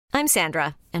I'm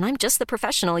Sandra, and I'm just the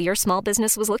professional your small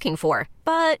business was looking for.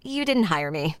 But you didn't hire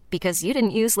me because you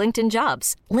didn't use LinkedIn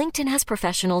Jobs. LinkedIn has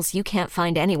professionals you can't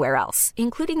find anywhere else,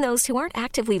 including those who aren't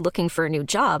actively looking for a new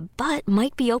job, but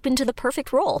might be open to the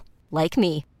perfect role, like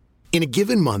me. In a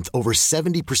given month, over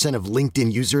 70% of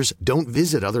LinkedIn users don't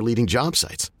visit other leading job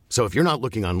sites. So if you're not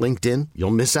looking on LinkedIn,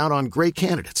 you'll miss out on great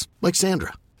candidates like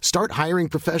Sandra. Start hiring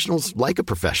professionals like a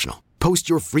professional. Post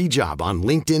your free job on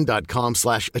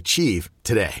linkedin.com/achieve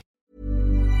today.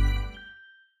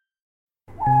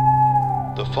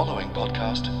 The following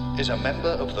podcast is a member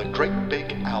of the Great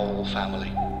Big Owl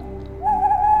family.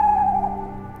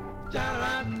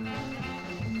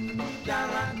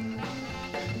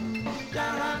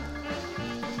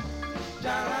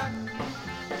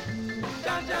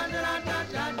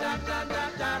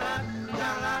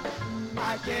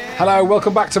 Hello,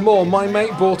 welcome back to more My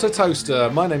Mate Bought a Toaster.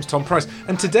 My name's Tom Price,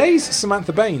 and today's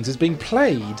Samantha Baines is being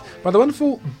played by the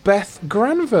wonderful Beth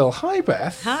Granville. Hi,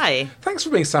 Beth. Hi. Thanks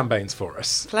for being Sam Baines for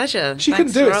us. Pleasure. She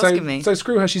Thanks couldn't do for it, asking me. so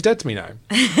screw her, she's dead to me now.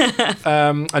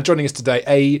 And joining us today,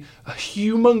 a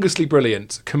humongously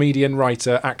brilliant comedian,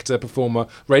 writer, actor, performer,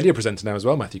 radio presenter now as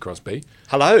well, Matthew Crosby.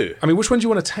 Hello. I mean, which one do you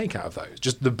want to take out of those?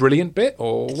 Just the brilliant bit,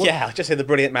 or what? Yeah, I'll just say the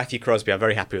brilliant Matthew Crosby. I'm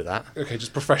very happy with that. Okay,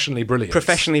 just professionally brilliant.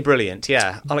 Professionally brilliant,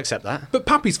 yeah. I'll accept that. But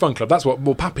Pappy's Fun Club, that's what,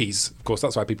 well, Pappy's, of course,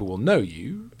 that's why people will know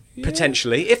you. Yeah.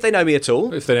 Potentially, if they know me at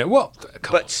all. If they don't, what?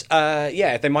 But,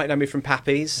 yeah, they might know me from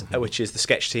Pappy's, which is the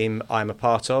sketch team I'm a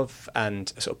part of,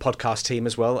 and a sort of podcast team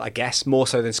as well, I guess, more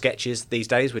so than sketches these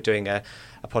days. We're doing a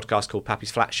podcast called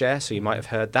Pappy's Flatshare, so you might have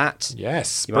heard that.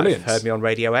 Yes, you brilliant. might have heard me on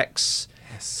Radio X.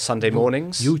 Sunday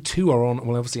mornings. You too are on.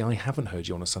 Well, obviously, I haven't heard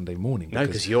you on a Sunday morning. No,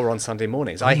 because you're on Sunday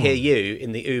mornings. I hear you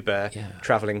in the Uber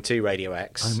travelling to Radio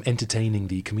X. I'm entertaining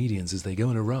the comedians as they go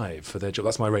and arrive for their job.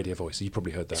 That's my radio voice. You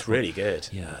probably heard that. It's really good.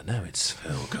 Yeah, no, it's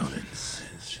Phil Collins.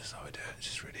 It's just how I do it. It's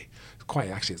just really quite.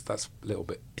 Actually, that's a little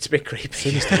bit. It's a bit creepy.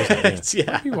 Sinister, isn't it?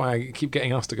 Yeah. Maybe why I keep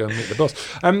getting asked to go and meet the boss.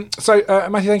 So,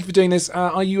 Matthew, thank you for doing this.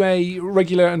 Are you a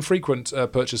regular and frequent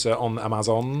purchaser on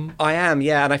Amazon? I am,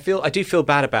 yeah, and I do feel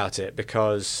bad about it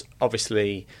because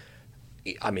obviously,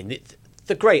 I mean,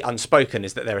 the great unspoken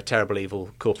is that they're a terrible,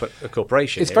 evil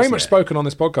corporation. It's very much spoken on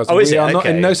this podcast. Oh, is we it? are not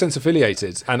Okay. in no sense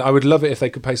affiliated, and I would love it if they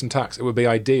could pay some tax. It would be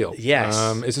ideal. Yes.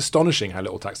 It's astonishing how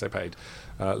little tax they paid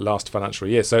last financial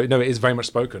year. So, no, it is very much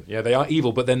spoken. Yeah, they are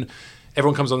evil, but then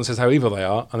everyone comes on and says how evil they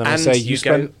are, and then I say, you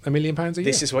spent £1 million a year.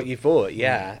 This is what you bought,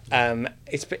 yeah.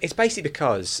 It's basically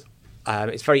because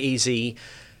it's very easy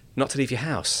not to leave your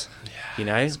house. Yeah, you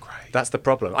know, that's great. That's the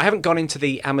problem. I haven't gone into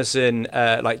the Amazon,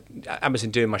 Amazon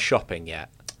doing my shopping yet.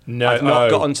 No, I've not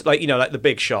got onto like the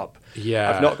big shop. Yeah,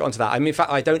 I've not got onto that. I mean, in fact,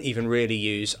 I don't even really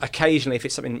use. Occasionally, if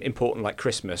it's something important like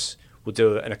Christmas, we'll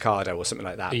do an Ocado or something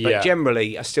like that. Yeah. But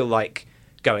generally, I still like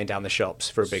going down the shops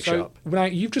for a big shop. Now,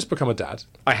 you've just become a dad.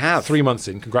 I have. 3 months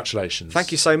in. Congratulations.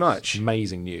 Thank you so much.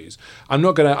 Amazing news. I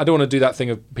don't want to do that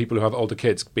thing of people who have older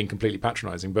kids being completely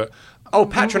patronising, but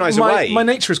patronise away. My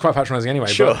nature is quite patronising anyway.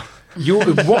 Sure.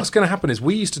 But what's going to happen is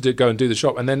we used to go and do the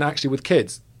shop, and then actually with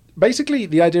kids, basically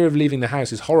the idea of leaving the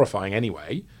house is horrifying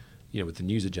anyway. You know, with the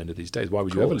news agenda these days, why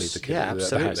would you ever leave the kids yeah, the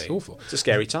absolutely. house? It's awful. It's a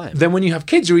scary time. Then when you have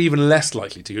kids, you're even less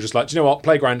likely to. You're just like, do you know what?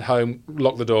 Playground, home,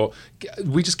 lock the door.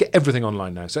 We just get everything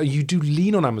online now. So you do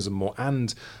lean on Amazon more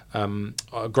and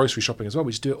grocery shopping as well.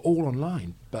 We just do it all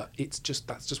online. But that's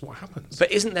just what happens.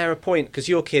 But isn't there a point, because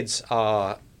your kids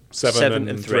are... 7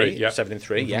 and 3, yeah. 7 and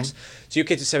 3, yes. So your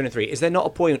kids are 7 and 3. Is there not a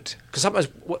point? Because sometimes,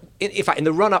 in fact, in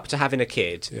the run up to having a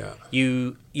kid,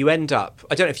 you end up.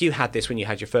 I don't know if you had this when you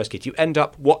had your first kid. You end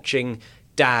up watching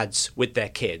dads with their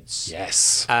kids.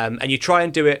 Yes. And you try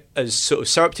and do it as sort of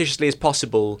surreptitiously as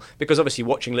possible, because obviously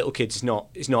watching little kids is not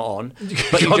on.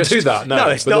 But you can't do that. No,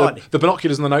 it's not. The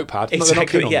binoculars and the notepad.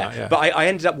 Exactly. Yeah. But I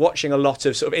ended up watching a lot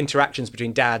of sort of interactions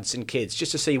between dads and kids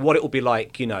just to see what it will be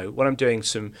like. You know, when I'm doing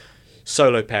some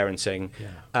solo parenting.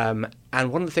 Yeah.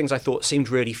 And one of the things I thought seemed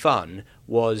really fun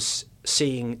was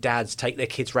seeing dads take their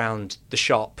kids round the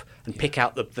shop and pick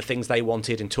out the things they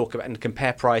wanted and talk about and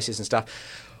compare prices and stuff.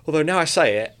 Although now I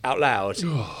say it out loud,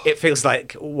 it feels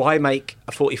like, why make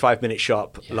a 45-minute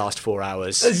shop last 4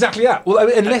 hours? Exactly, yeah. Well, I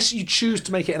mean, unless you choose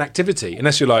to make it an activity,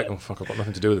 unless you're like, oh, fuck, I've got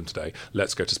nothing to do with them today,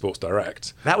 let's go to Sports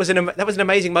Direct. That was an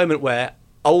amazing moment where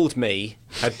old me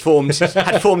had formed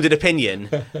an opinion.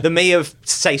 The me of,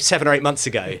 say, 7 or 8 months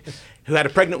ago, who had a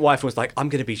pregnant wife and was like, I'm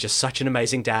going to be just such an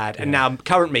amazing dad. And now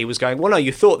current me was going, well, no,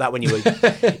 you thought that when you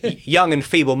were young and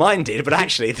feeble-minded, but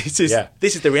actually this is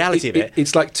the reality of it.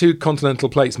 It's like two continental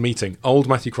plates meeting. Old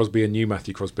Matthew Crosby and new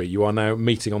Matthew Crosby. You are now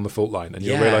meeting on the fault line, and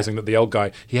you're realising that the old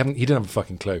guy, he didn't have a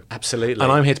fucking clue. Absolutely.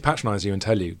 And I'm here to patronise you and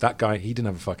tell you, that guy, he didn't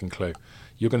have a fucking clue.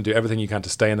 you're going to do everything you can to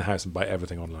stay in the house and buy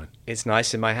everything online. It's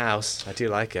nice in my house. I do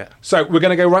like it. So we're going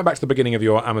to go right back to the beginning of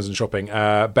your Amazon shopping.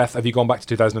 Beth, have you gone back to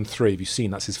 2003? Have you seen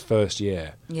that's his first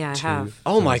year? Yeah, I have.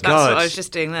 Oh my That's God. what I was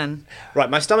just doing then. Right,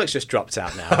 my stomach's just dropped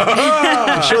out now.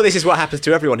 I'm sure this is what happens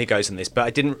to everyone who goes on this,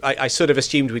 but I sort of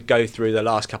assumed we'd go through the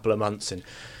last couple of months and...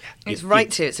 It's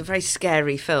It's a very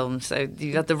scary film, so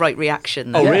you had the right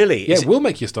reaction. Oh, there. really? Yeah, it will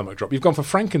make your stomach drop. You've gone for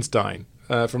Frankenstein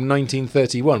from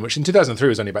 1931, which in 2003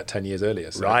 was only about 10 years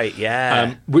earlier. So, Right,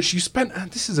 yeah. which you spent,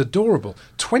 this is adorable,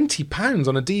 £20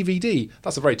 on a DVD.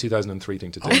 That's a very 2003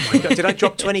 thing to do. Oh my God, did I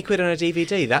drop 20 quid on a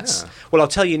DVD? That's Well, I'll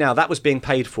tell you now, that was being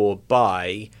paid for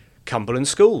by Cumberland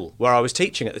School, where I was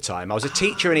teaching at the time. I was a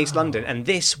teacher in East London, and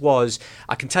this was,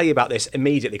 I can tell you about this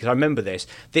immediately because I remember this.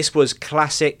 This was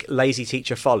classic lazy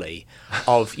teacher folly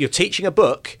of you're teaching a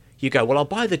book, you go, well, I'll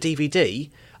buy the DVD,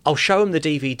 I'll show them the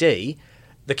DVD.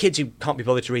 The kids who can't be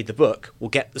bothered to read the book will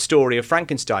get the story of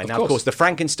Frankenstein. Now, of course, the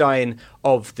Frankenstein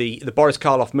of the Boris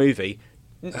Karloff movie,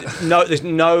 there's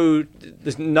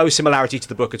no similarity to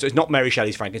the book. It's not Mary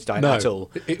Shelley's Frankenstein at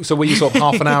all. So were you sort of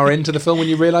half an hour into the film when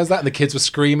you realised that, and the kids were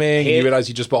screaming, and you realised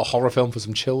you just bought a horror film for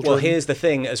some children? Well, here's the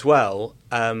thing as well.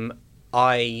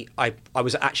 I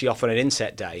was actually off on an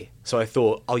inset day, so I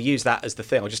thought I'll use that as the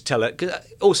thing. I'll just tell it. 'Cause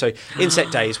also,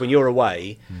 inset days when you're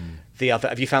away.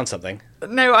 Have you found something?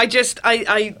 No, I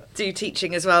do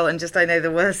teaching as well, and I know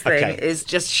the worst thing is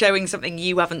just showing something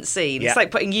you haven't seen. It's like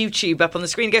putting YouTube up on the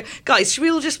screen and go, guys, should we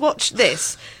all just watch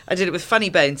this? I did it with Funny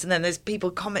Bones, and then there's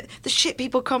people comment, the shit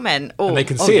people comment. And they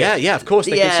can see it. Yeah, of course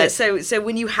they can see it. So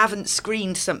when you haven't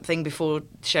screened something before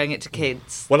showing it to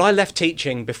kids. Well, I left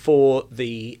teaching before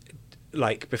the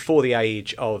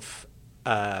age of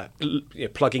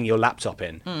plugging your laptop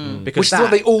in, because which is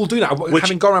what they all do now.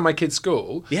 Having gone around my kids'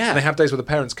 school, Yeah. and they have days where the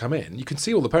parents come in. You can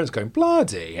see all the parents going,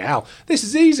 "Bloody hell, this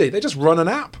is easy." They just run an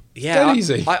app. Yeah, Dead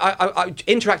easy.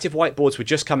 Interactive whiteboards were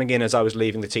just coming in as I was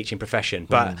leaving the teaching profession,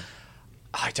 but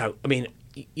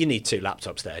you need 2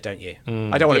 laptops there, don't you?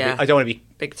 I don't want to be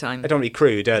big time. I don't want to be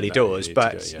crude early doors, you need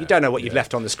but to go, you don't know what you've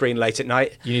left on the screen late at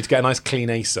night. You need to get a nice clean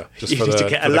Acer. Just You for need the, to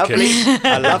get for the kids.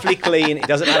 a lovely clean. It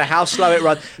doesn't matter how slow it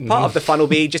runs. Part of the fun will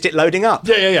be just it loading up.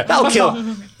 Yeah.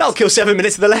 That'll kill 7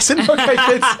 minutes of the lesson. Okay,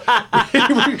 kids.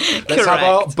 Let's have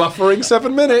our buffering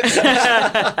 7 minutes.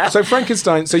 So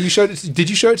Frankenstein. So you showed it. Did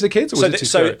you show it to the kids, or was it too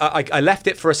scary? I left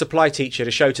it for a supply teacher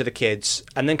to show to the kids,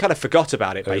 and then kind of forgot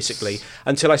about it basically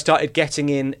until I started getting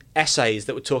in essays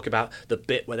that would talk about the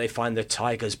bit where they find the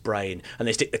tiger's brain and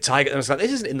they stick the tiger. And I was like,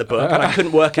 this isn't in the book, and I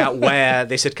couldn't work out where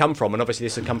this had come from. And obviously,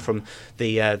 this had come from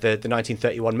the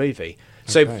 1931 movie.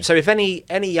 So if any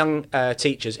young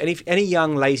teachers, any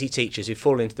young lazy teachers who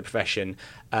fall into the profession,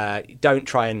 don't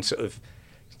try and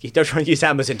use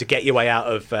Amazon to get your way out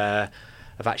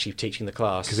of actually teaching the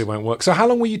class, because it won't work. So how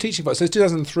long were you teaching for? So it's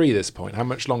 2003 this point. How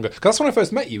much longer? Because that's when I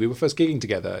first met you. We were first gigging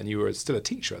together, and you were still a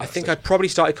teacher. I think I probably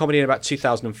started comedy in about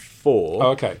 2004. Oh,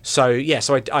 okay. So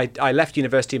I left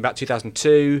university in about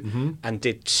 2002 and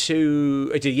did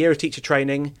a year of teacher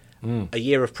training, a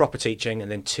year of proper teaching,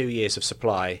 and then 2 years of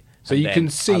supply. So you can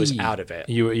see I was out of it.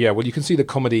 You can see the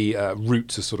comedy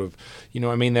roots are sort of, you know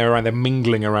what I mean? They're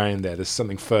mingling around there. There's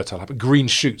something fertile happening. Green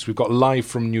Shoots, we've got Live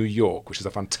from New York, which is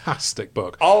a fantastic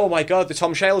book. Oh my God, the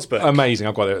Tom Shales book. Amazing,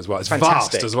 I've got it as well. It's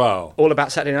fantastic vast as well. All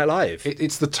about Saturday Night Live.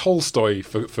 It's the Tolstoy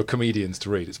for comedians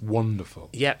to read. It's wonderful.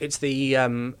 Yeah, it's the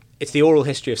oral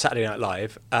history of Saturday Night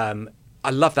Live. I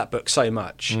love that book so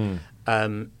much,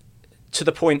 to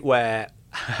the point where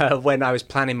when I was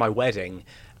planning my wedding,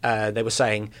 they were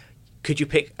saying, could you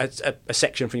pick a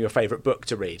section from your favourite book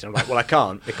to read? And I'm like, well, I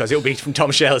can't, because it'll be from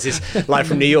Tom Shales' Live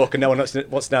from New York, and no one wants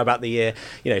to know about the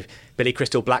Billy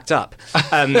Crystal blacked up.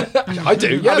 I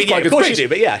do. Yeah, of course you do.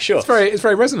 But yeah, sure. It's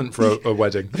very resonant for a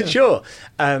wedding. Sure.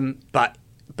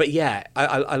 But yeah,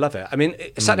 I love it. I mean,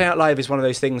 Saturday Night Live is one of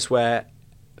those things where,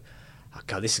 oh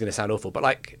God, this is going to sound awful,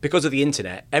 but because of the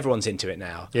internet, everyone's into it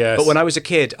now. Yes. But when I was a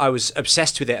kid, I was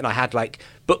obsessed with it, and I had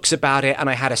books about it, and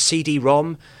I had a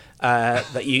CD-ROM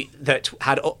that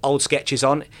had old sketches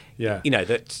on. Yeah.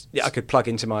 That I could plug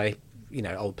into my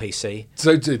old PC.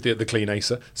 So the Clean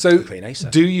Acer. So Clean Acer.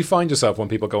 Do you find yourself, when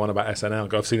people go on about SNL,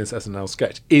 go, I've seen this SNL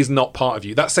sketch, is not part of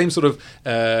you? That same sort of,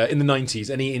 in the 90s,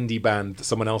 any indie band that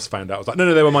someone else found out was like,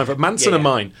 no, they were mine. Manson and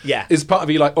mine. Yeah. Is part of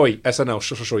you like, oi, SNL,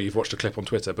 sure, you've watched a clip on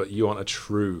Twitter, but you aren't a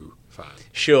true fan.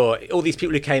 Sure. All these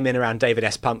people who came in around David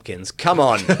S. Pumpkins, come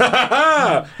on.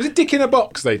 Was it Dick in a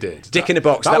Box they did? Dick in a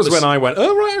Box. That was when I went,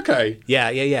 oh, right, okay.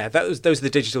 Yeah. Those are the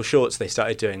digital shorts they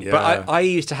started doing. Yeah. But I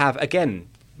used to have, again,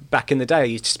 back in the day, I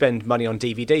used to spend money on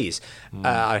DVDs.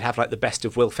 I'd have like the best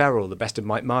of Will Ferrell, the best of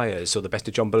Mike Myers, or the best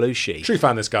of John Belushi. True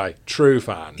fan, this guy. True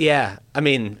fan. Yeah, I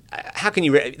mean, how can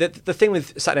you... The thing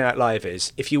with Saturday Night Live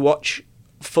is, if you watch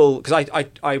full... Because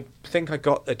I think I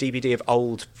got a DVD of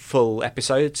old full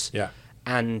episodes. Yeah.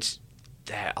 And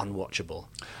they're unwatchable.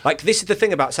 Like, this is the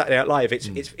thing about Saturday Night Live.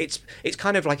 It's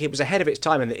kind of like it was ahead of its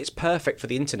time, and it's perfect for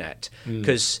the internet,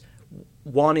 because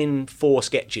 1 in 4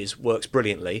 sketches works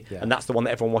brilliantly, and that's the one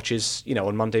that everyone watches,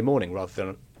 on Monday morning, rather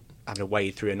than having to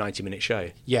wade through a 90-minute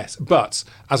show. Yes, but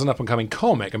as an up-and-coming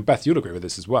comic, and Beth, you'll agree with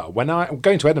this as well, when I'm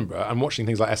going to Edinburgh and watching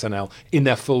things like SNL in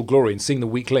their full glory and seeing the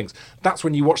weak links, that's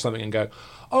when you watch something and go,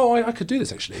 oh, I could do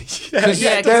this, actually.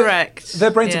 Correct.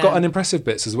 Their brains have got unimpressive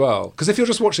bits as well. Because if you're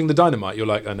just watching The Dynamite, you're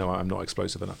like, oh, no, I'm not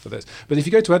explosive enough for this. But if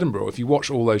you go to Edinburgh, if you watch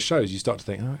all those shows, you start to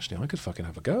think, oh, actually, I could fucking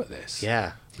have a go at this.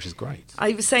 Yeah. Which is great.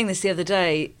 I was saying this the other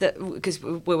day, that because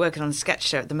we're working on a sketch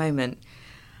show at the moment,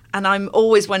 and I'm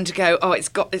always one to go, oh, it's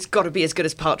got to be as good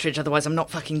as Partridge, otherwise I'm not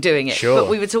fucking doing it. Sure. But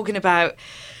we were talking about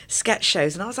sketch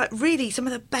shows, and I was like, really, some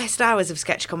of the best hours of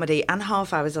sketch comedy and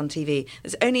half hours on TV,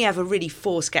 there's only ever really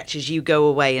 4 sketches you go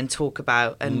away and talk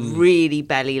about and really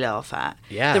belly laugh at.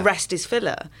 Yeah. The rest is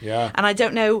filler. Yeah. And I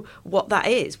don't know what that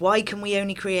is. Why can we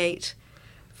only create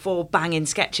 4 banging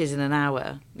sketches in an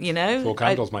hour, 4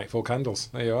 candles, mate, 4 candles.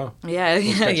 There you are. Yeah,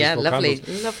 sketches, yeah, 4 lovely,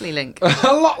 candles. lovely link.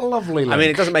 Lovely link. I mean,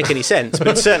 it doesn't make any sense, but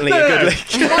it's certainly a good link.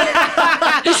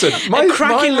 Listen, A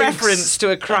cracking links- reference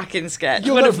to a cracking sketch.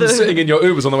 You'll One know of from the- sitting in your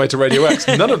Ubers on the way to Radio X,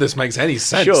 none of this makes any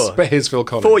sense. Sure. But here's Phil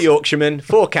Collins. 4 Yorkshiremen,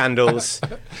 4 candles,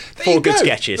 4 good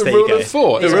sketches. The There rule you go. of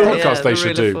 4. It's a Yeah, podcast the they rule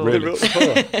should of do, 4. really. The rule of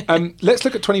 4. Let's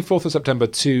look at 24th of September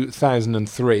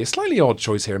 2003. A slightly odd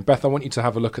choice here. And Beth, I want you to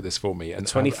have a look at this for me. And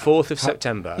 24th of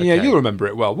September. Yeah, okay. you'll remember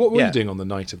it well. What were Yeah. you doing on the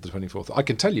night of the 24th? I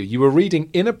can tell you. You were reading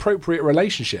Inappropriate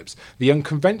Relationships, the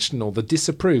Unconventional, the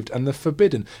Disapproved, and the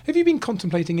Forbidden. Have you been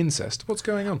contemplating incest? What's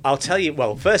going on? I'll tell you.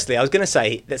 Well, firstly, I was going to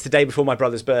say that's the day before my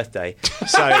brother's birthday.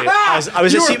 So I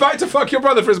was You were about to fuck your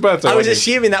brother for his birthday. I was weren't you?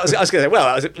 assuming that was. I was going to say,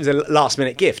 well, it was a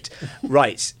last-minute gift,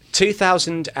 right?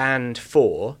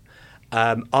 2004.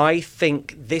 I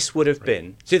think this would have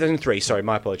been 2003. Sorry,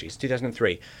 my apologies.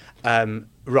 2003.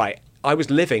 Right. I was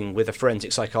living with a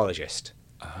forensic psychologist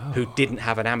who didn't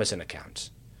have an Amazon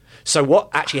account. So what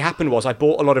actually happened was I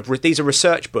bought a lot of these are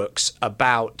research books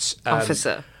about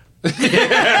Officer.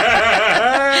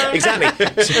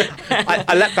 Exactly. So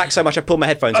I leapt back so much I pulled my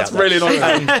headphones That's out. there. really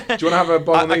annoying. Do you want to have a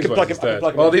bite on I these can ones plug it- I can instead?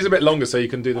 plug 'em Well, in. these are a bit longer, so you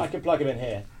can do I the... can plug them in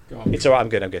here. on. It's all right. I'm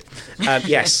good.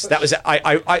 Yes, that was it.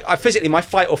 I physically, my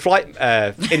fight or flight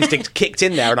instinct kicked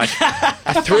in there, and I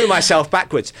threw myself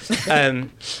backwards.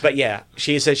 But yeah,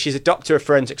 she's a doctor of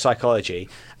forensic psychology.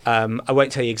 I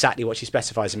won't tell you exactly what she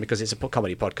specifies in because it's a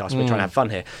comedy podcast. We're trying to have fun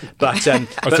here. But, So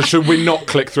should we not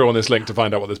click through on this link to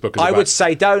find out what this book is I about? would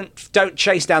say don't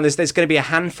chase down. There's going to be a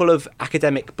handful of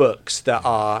academic books that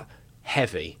are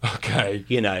heavy. Okay.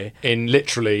 In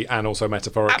literally and also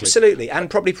metaphorically. Absolutely, and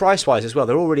probably price-wise as well.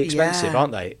 They're all really expensive,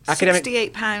 aren't they?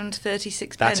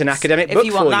 £68.36. That's an academic if book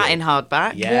you want for that you. in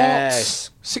hardback. Yes.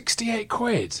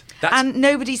 £68. And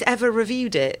nobody's ever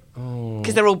reviewed it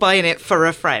because they're all buying it for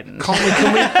a friend. Can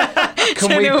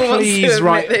So we no one wants to please admit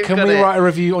write? they've Can got we it. write a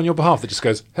review on your behalf that just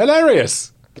goes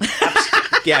hilarious?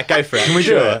 Yeah, go for it. Can we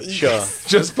do it? Sure.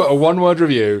 Just put a one-word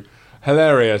review,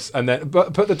 hilarious, and then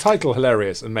put the title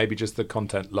hilarious and maybe just the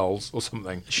content lols or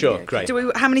something. Sure, great.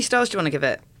 How many stars do you want to give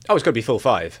it? Oh, it's got to be full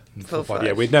 5. Full 5.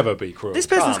 Yeah, we'd never be cruel. This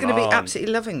person's Come going to be on.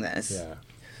 absolutely loving this. Yeah,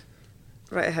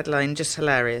 Write a headline, just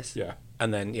hilarious. yeah.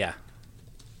 And then, yeah,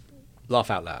 laugh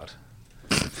out loud.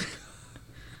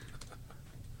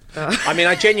 I mean,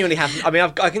 I genuinely have. I mean,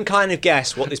 I can kind of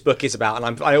guess what this book is about,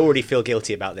 and I already feel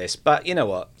guilty about this. But you know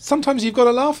what? Sometimes you've got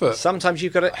to laugh at Sometimes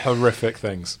you've got to. horrific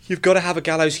things. You've got to have a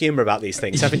gallows humour about these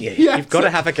things, haven't you? Yeah. You've got to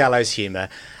have a gallows humour.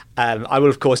 I will,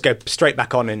 of course, go straight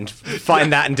back on and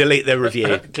find that and delete the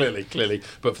review. Clearly.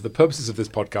 But for the purposes of this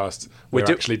podcast, we're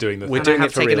actually doing the we're And thing. doing I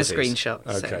have it for taken a realsies. screenshot.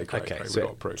 so- Okay, great. Okay, We've sweet.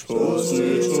 got proof.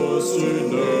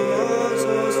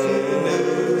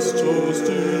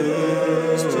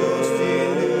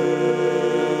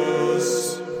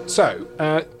 So,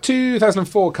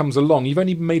 2004 comes along. You've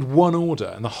only made one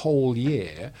order in the whole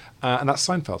year, and that's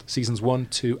Seinfeld, seasons 1,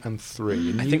 2, and 3.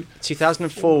 And I think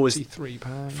 2004 was £43.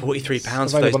 £43 for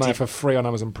Available those now two- for free on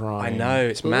Amazon Prime. I know,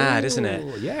 it's mad, isn't it?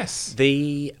 Ooh, yes.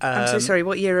 the. I'm so sorry,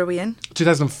 what year are we in?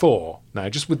 2004. No,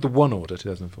 just with the one order,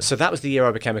 2004. So that was the year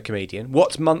I became a comedian.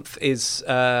 What month is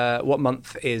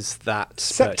that?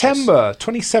 September,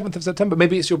 27th of September.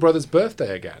 Maybe it's your brother's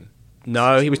birthday again.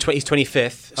 No, he's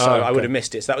 25th, so Oh, I would okay. have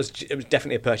missed it. So it was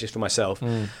definitely a purchase for myself.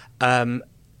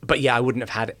 But yeah, I wouldn't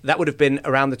have had that. Would have been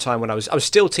around the time when I was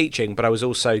still teaching, but I was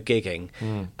also gigging,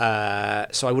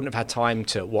 so I wouldn't have had time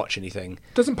to watch anything.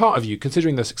 Doesn't part of you,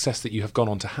 considering the success that you have gone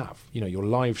on to have, you know, your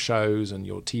live shows and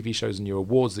your TV shows and your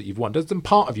awards that you've won, doesn't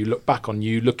part of you look back on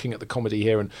you looking at the comedy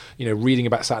here and, you know, reading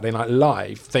about Saturday Night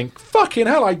Live, think, fucking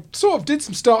hell, I sort of did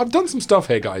some stuff. I've done some stuff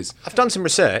here, guys. I've done some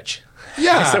research.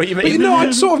 Yeah, is that what you mean? But, no,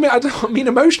 I don't mean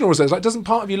emotional research. Like, doesn't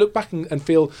part of you look back and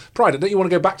feel pride? Don't you want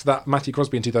to go back to that Matthew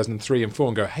Crosby in 2003 and 4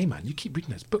 and go, hey man, you keep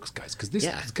reading those books, guys, because this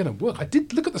is going to work. I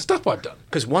did look at the stuff I've done.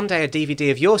 Because one day a DVD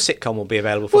of your sitcom will be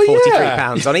available for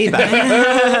 £43 on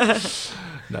eBay.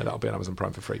 No, that'll be on Amazon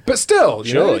Prime for free. But still,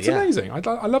 you know, it's amazing. I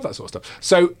love that sort of stuff.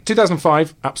 So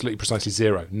 2005, absolutely precisely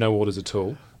 0, no orders at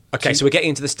all. Okay, so we're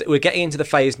getting into the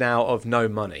phase now of no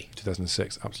money.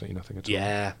 2006, absolutely nothing at all.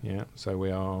 Yeah. So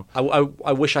we are.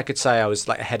 I wish I could say I was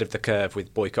like ahead of the curve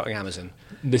with boycotting Amazon.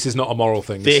 This is not a moral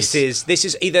thing. This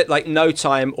is either like no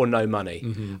time or no money.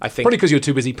 Mm-hmm. I think probably because you're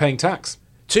too busy paying tax.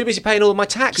 Too busy paying all of my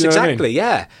tax, Do you know what I exactly. mean?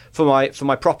 Yeah, for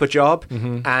my proper job,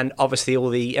 and obviously all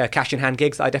the cash in hand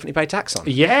gigs that I definitely pay tax on.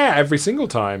 Yeah, every single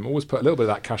time. Always put a little bit of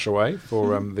that cash away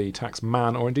for the tax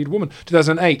man or indeed woman.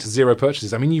 2008, 0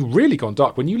 purchases. I mean, you've really gone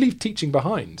dark. When you leave teaching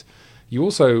behind, you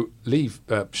also leave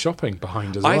shopping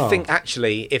behind as well. I think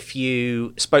actually, if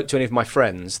you spoke to any of my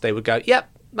friends, they would go, "Yep,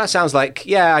 that sounds like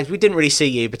we didn't really see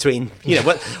you between." You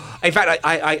know, in fact,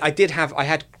 I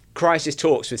had crisis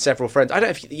talks with several friends. I don't know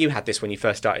if you had this when you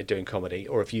first started doing comedy,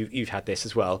 or if you've had this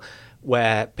as well,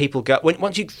 where people go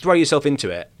once you throw yourself into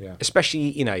it, especially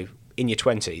in your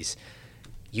 20s,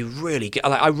 you really get.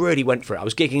 Like, I really went for it. I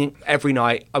was gigging every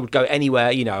night. I would go anywhere.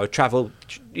 I would travel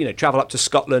up to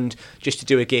Scotland just to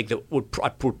do a gig that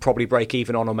I would probably break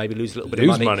even on, or maybe lose a little bit of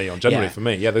money. Lose money on generally for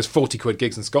me. Yeah, those 40 quid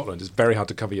gigs in Scotland is very hard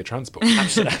to cover your transport.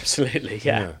 Absolutely,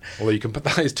 yeah. Although you can put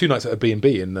that is 2 nights at a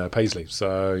B&B in Paisley,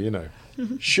 so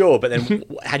Sure, but then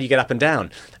how do you get up and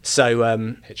down? So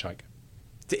hitchhike.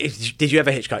 Did you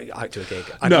ever hitchhike to a gig?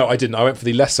 No, I didn't. I went for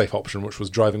the less safe option, which was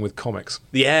driving with comics.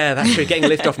 Yeah, that's true. Getting a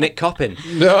lift off Nick Coppin.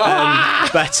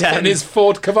 And his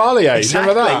Ford Cavalier.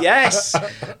 Exactly, Remember that? Yes.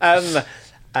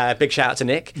 Big shout out to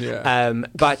Nick. Yeah.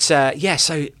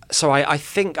 So I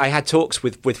think I had talks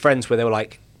with friends where they were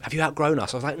like, "Have you outgrown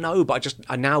us?" I was like, "No, but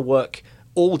I now work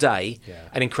all day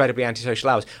and incredibly antisocial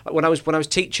hours." When I was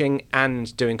teaching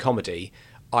and doing comedy,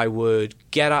 I would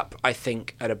get up, I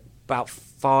think, at about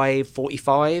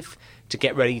 5:45 to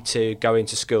get ready to go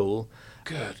into school.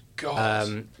 Good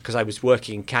God! Because I was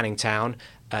working in Canning Town,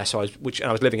 and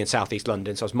I was living in southeast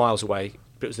London, so I was miles away.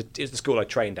 But it was the school I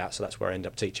trained at, so that's where I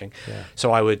ended up teaching. Yeah.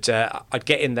 So I would I'd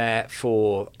get in there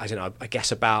for I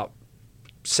guess about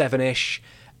 7ish.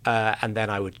 And then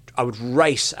I would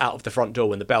race out of the front door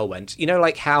when the bell went. You know,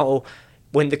 like how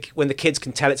when the kids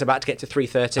can tell it's about to get to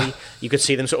 3:30, you could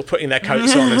see them sort of putting their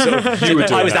coats on and sort of.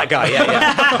 I was that guy.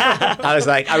 Yeah. I was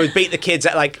like, I would beat the kids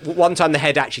at like one time. The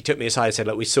head actually took me aside and said,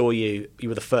 "Look, we saw you. You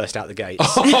were the first out the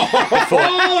gates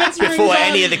before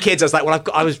any of the kids." I was like, "Well,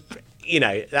 I was."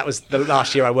 That was the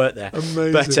last year I worked there.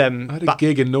 Amazing. But I had a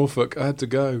gig in Norfolk. I had to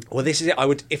go. Well, this is it. I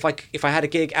would if I had a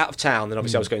gig out of town, then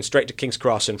obviously I was going straight to King's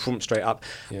Cross and straight up.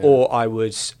 Yeah. Or I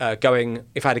was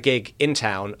if I had a gig in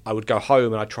town, I would go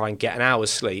home and I'd try and get an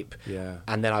hour's sleep. Yeah.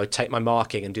 And then I would take my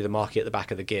marking and do the marking at the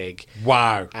back of the gig.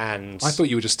 Wow. And I thought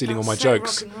you were just stealing all my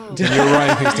jokes. You were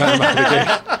writing things down at the back of the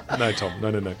gig. No, Tom.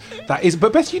 No. That is.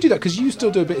 But Beth, you do that because you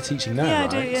still do a bit of teaching now,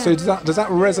 right? I do, yeah. So does that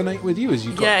resonate with you as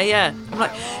you? Yeah. I'm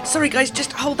like, sorry guys,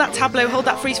 just hold that tableau, hold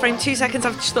that freeze frame 2 seconds.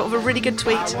 I've just thought of a really good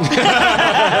tweet. Gets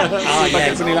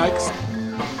any likes?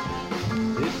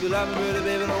 If you love me really,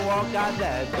 baby, don't walk out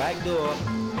that back door.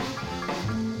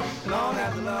 Long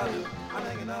as I love you, I'm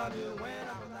thinking of you when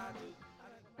I'm without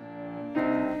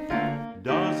you.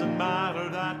 Doesn't matter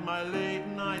that my late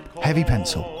night call. Heavy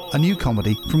Pencil, a new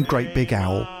comedy from Great Big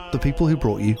Owl, the people who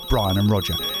brought you Brian and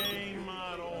Roger.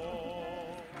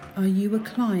 Are you a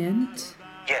client?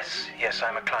 Yes,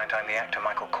 I'm a client. I'm the actor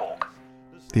Michael Cork.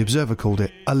 The Observer called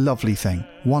it a lovely thing,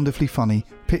 wonderfully funny,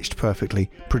 pitched perfectly,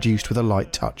 produced with a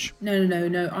light touch.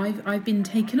 No. I've been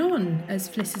taken on as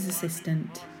Fliss's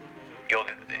assistant. You're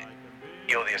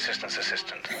the assistant's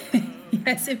assistant.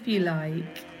 Yes, if you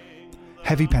like.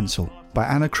 Heavy Pencil by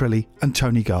Anna Crilly and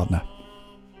Tony Gardner.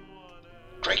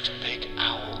 Great Big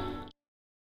Owl.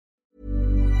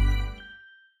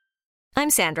 I'm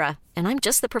Sandra, and I'm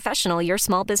just the professional your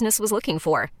small business was looking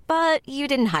for. But you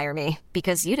didn't hire me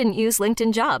because you didn't use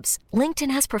LinkedIn Jobs.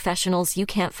 LinkedIn has professionals you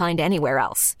can't find anywhere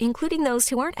else, including those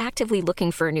who aren't actively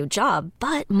looking for a new job,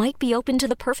 but might be open to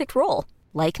the perfect role,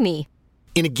 like me.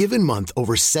 In a given month,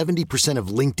 over 70% of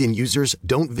LinkedIn users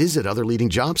don't visit other leading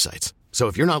job sites. So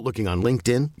if you're not looking on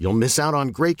LinkedIn, you'll miss out on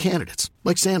great candidates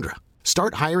like Sandra.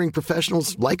 Start hiring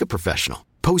professionals like a professional.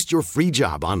 Post your free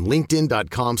job on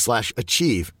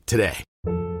linkedin.com/achieve today.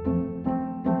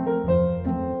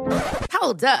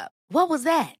 Hold up. What was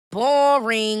that?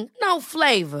 Boring. No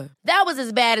flavor. That was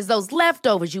as bad as those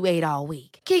leftovers you ate all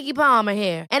week. Keke Palmer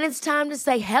here, and it's time to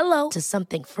say hello to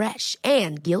something fresh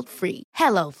and guilt-free.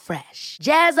 HelloFresh.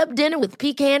 Jazz up dinner with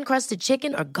pecan-crusted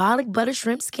chicken or garlic butter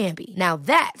shrimp scampi. Now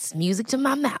that's music to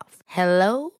my mouth.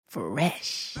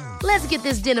 HelloFresh. Let's get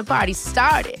this dinner party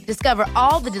started. Discover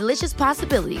all the delicious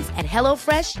possibilities at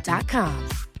HelloFresh.com.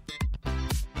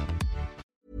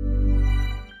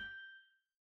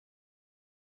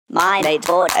 My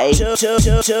toaster.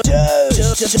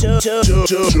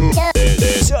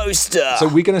 So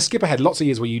we're going to skip ahead lots of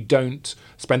years where you don't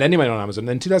spend any money on Amazon.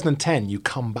 Then in 2010, you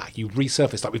come back, you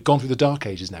resurface. Like we've gone through the dark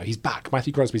ages now. He's back.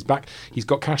 Matthew Crosby's back. He's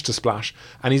got cash to splash.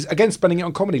 And he's, again, spending it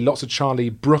on comedy. Lots of Charlie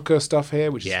Brooker stuff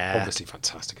here, which is obviously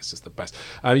fantastic. It's just the best.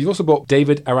 You've also bought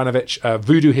David Aranovich,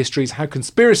 Voodoo Histories, How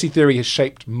Conspiracy Theory Has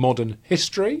Shaped Modern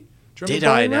History. Did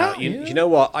I now? You know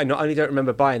what? I not only don't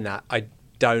remember buying that, I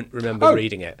don't remember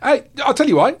reading it. Hey, I'll tell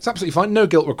you why. It's absolutely fine. No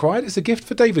guilt required. It's a gift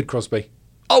for David Crosby.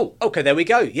 Oh, okay, there we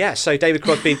go. Yeah, so David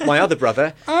Crosby, my other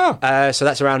brother. So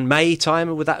that's around May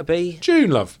time, would that be? June,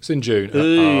 love. It's in June.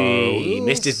 He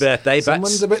missed his birthday.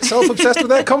 Someone's a bit self-obsessed with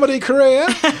their comedy career.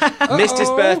 Missed his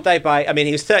birthday by, I mean,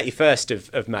 he was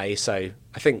 31st of May, so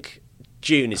I think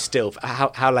June is still,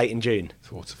 how late in June?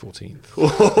 14th.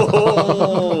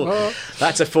 Oh,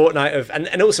 that's a fortnight of,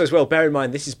 and also as well, bear in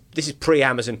mind this is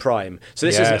pre-Amazon Prime, so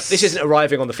this isn't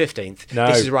arriving on the 15th. No.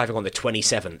 This is arriving on the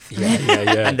 27th.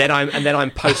 Yeah. and then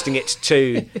I'm posting it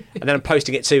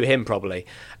to him probably.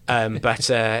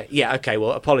 Okay.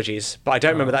 Well, apologies, but I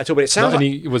don't remember that at all. But it sounds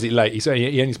was it late?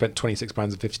 He only spent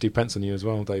 £26.52 on you as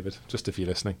well, David. Just if you're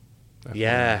listening.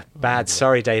 Bad.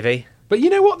 Sorry, Davey. But you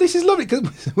know what? This is lovely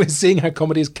because we're seeing how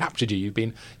comedy has captured you. You've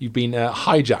been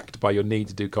hijacked by your need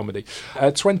to do comedy.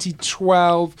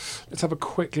 2012. Let's have a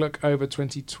quick look over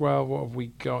 2012. What have we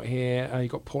got here? You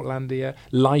got Portlandia,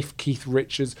 Life, Keith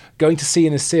Richards, Going to Sea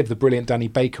in a Sieve, the brilliant Danny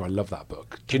Baker. I love that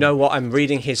book. Do you know what? I'm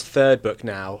reading his third book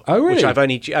now. Oh, really? Which I've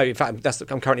only. In fact,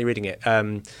 I'm currently reading it.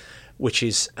 Which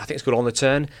is, I think it's called On the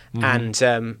Turn,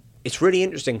 and it's really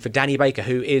interesting for Danny Baker,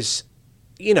 who is,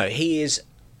 he is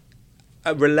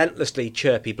a relentlessly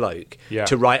chirpy bloke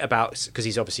to write about, because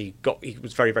he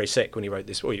was very, very sick when he wrote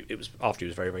this. Well, it was after he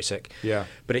was very, very sick. Yeah.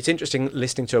 But it's interesting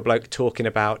listening to a bloke talking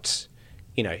about,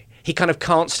 he kind of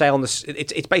can't stay on the.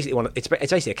 It's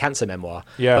basically a cancer memoir.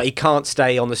 Yeah. But he can't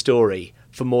stay on the story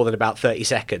for more than about 30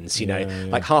 seconds.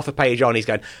 Like half a page on, he's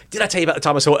going, "Did I tell you about the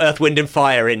time I saw Earth, Wind and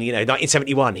Fire in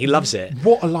 1971?" He loves it.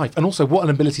 What a life, and also what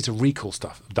an ability to recall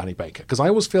stuff, Danny Baker. Because I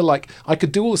always feel like I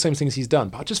could do all the same things he's done,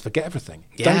 but I just forget everything.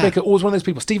 Yeah. Danny Baker, always one of those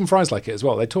people. Stephen Fry's like it as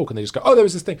well. They talk and they just go, "Oh, there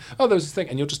was this thing. Oh, there was this thing,"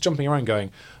 and you're just jumping around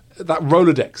going, that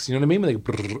Rolodex, you know what I mean? When they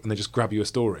go, and they just grab you a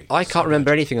story. I can't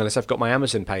remember anything unless I've got my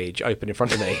Amazon page open in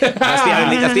front of me.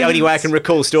 That's the only way I can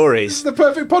recall stories. This is the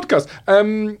perfect podcast.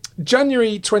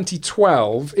 January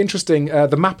 2012. Interesting.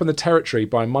 The Map and the Territory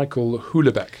by Michael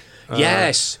Houellebecq.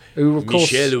 Yes. Who, of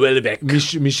course, Michel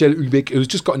Houellebecq. Michel Houellebecq, who's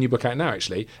just got a new book out now,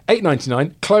 actually.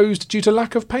 $8.99, closed due to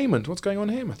lack of payment. What's going on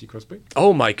here, Matthew Crosby?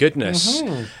 Oh my goodness!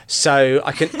 Mm-hmm. So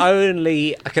I can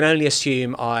only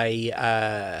assume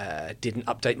I didn't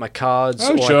update my cards.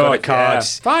 Oh, or sure. I got a card. Yeah.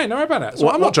 Fine, don't worry about it.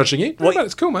 I'm not judging you.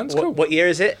 It's cool, man. It's cool. What year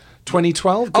is it?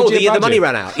 2012. The year the money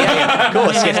ran out. Yeah, of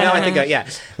course. Yes, now I think.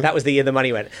 That was the year the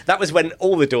money went. That was when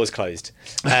all the doors closed.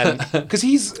 Because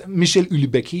he's Michel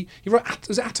Houellebecq. He wrote.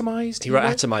 Was it Atomized? He wrote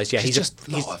Atomized. Yeah, he's just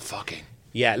a lot of fucking.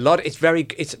 Yeah, It's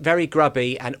very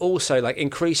grubby, and also like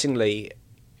increasingly,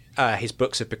 his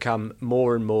books have become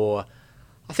more and more.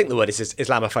 I think the word is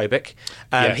Islamophobic.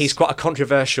 Yes. He's quite a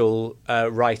controversial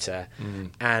writer,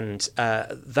 and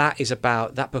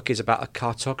that book is about a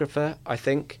cartographer, I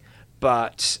think.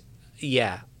 But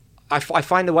yeah, I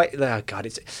find the way. Oh God,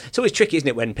 it's always tricky, isn't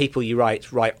it, when people you write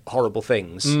horrible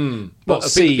things. Well,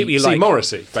 C.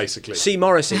 Morrissey, basically. C.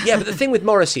 Morrissey. Yeah, but the thing with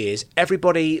Morrissey is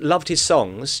everybody loved his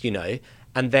songs,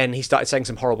 and then he started saying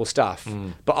some horrible stuff.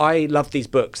 But I loved these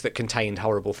books that contained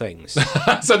horrible things.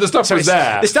 So the stuff was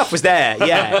there. The stuff was there,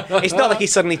 yeah. It's not like he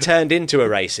suddenly turned into a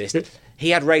racist. He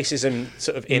had racism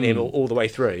sort of in him all the way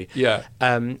through. Yeah.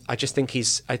 I think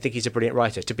he's a brilliant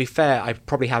writer. To be fair, I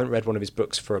probably haven't read one of his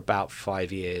books for about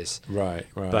 5 years. Right.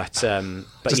 But just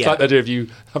yeah. like the idea of you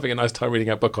having a nice time reading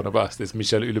a book on a bus, this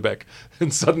Michel Houellebecq,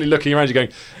 and suddenly looking around, you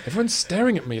going, everyone's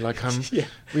staring at me like I'm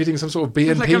reading some sort of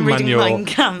BNP like I'm manual. Reading Mein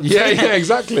Kampf. Yeah,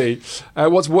 exactly.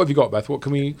 What have you got, Beth? What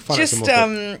can we find out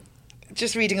some more?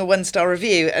 Just reading a 1-star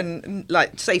review, and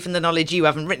like safe in the knowledge you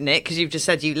haven't written it because you've just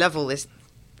said you love all this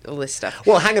all this stuff.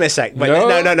 Well, hang on a sec. Wait, no.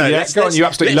 Yeah, go on. You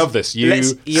absolutely love this. You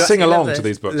sing along to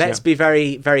these books. Let's be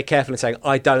very, very careful in saying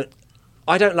I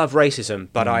don't love racism,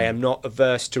 but I am not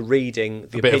averse to reading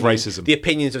the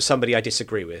opinions of somebody I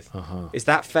disagree with. Is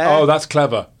that fair? Oh, that's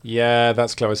clever. Yeah,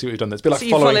 that's clever. I see what you've done there. It's a bit like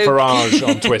following Farage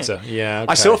on Twitter. Yeah,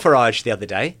 okay. I saw Farage the other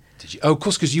day. Did you? Oh, of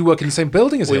course, because you work in the same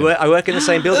building as him. I work in the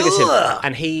same building as him.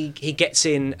 And he gets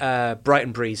in bright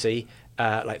and breezy,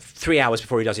 like 3 hours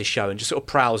before he does his show, and just sort of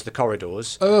prowls the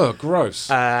corridors. Oh, gross.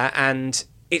 And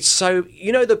it's so...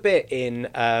 You know the bit in...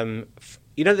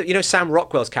 You know Sam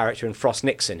Rockwell's character in Frost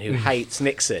Nixon, who hates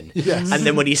Nixon, yes. And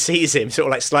then when he sees him, sort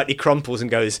of like slightly crumples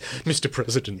and goes, "Mr.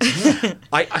 President."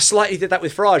 I slightly did that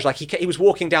with Farage. Like he was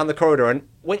walking down the corridor, and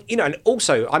and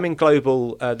also I'm in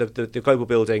Global, the Global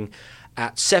building,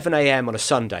 at 7 a.m. on a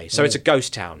Sunday, so it's a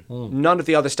ghost town. None of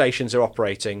the other stations are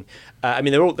operating. I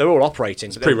mean, they're all operating.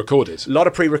 It's pre-recorded. A lot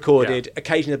of pre-recorded. Yeah.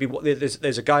 Occasionally,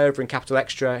 there's a guy over in Capital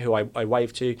Extra who I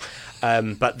wave to,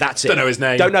 but that's it. Don't know his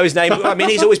name. Don't know his name. I mean,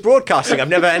 he's always broadcasting. I've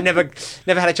never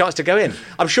had a chance to go in.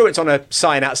 I'm sure it's on a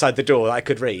sign outside the door that I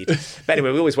could read. But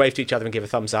anyway, we always wave to each other and give a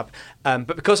thumbs up.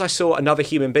 But because I saw another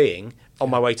human being on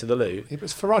my way to the loo. Yeah, but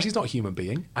Farage, he's not a human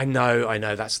being. I know.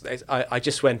 I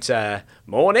just went,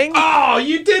 morning. Oh,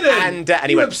 you didn't! And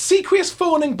he you went, obsequious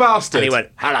fawning bastard. And he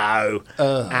went, hello.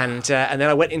 And then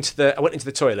I went into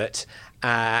the toilet.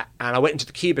 And I went into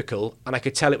the cubicle, and I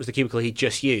could tell it was the cubicle he'd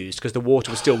just used because the water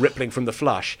was still rippling from the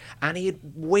flush, and he had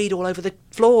weed all over the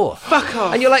floor. Fuck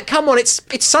off! And you're like, come on, it's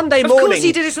Sunday morning. Of course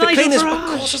he did. It's Nigel Farage.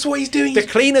 Of course, that's what he's doing. The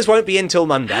cleaners won't be in till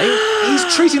Monday.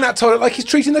 He's treating that toilet like he's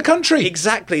treating the country.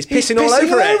 Exactly. He's pissing all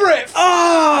over it.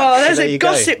 Oh, there's so a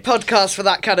gossip podcast for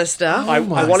that kind of stuff. I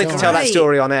wanted to tell that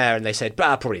story on air, and they said,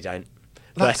 probably don't.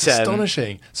 That's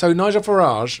astonishing. So Nigel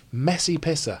Farage, messy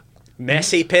pisser.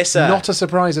 Messy pisser. Not a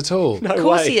surprise at all. No of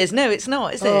course way. he is. No, it's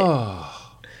not, is it?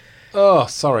 Oh,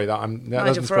 sorry.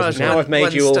 Nigel Farage. Now I've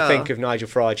made you all think of Nigel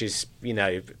Farage's,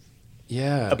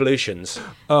 Yeah. ablutions.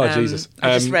 Oh, Jesus.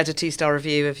 I just read a 2-star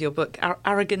review of your book,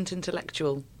 Arrogant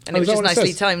Intellectual. And it was just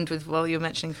nicely timed with while you were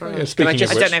mentioning Farage.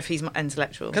 I don't know if he's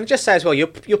intellectual. Can I just say as well,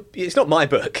 it's not my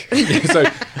book. So,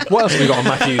 what else have we got on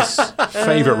Matthew's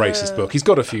favourite racist book? He's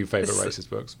got a few favourite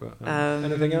racist books, but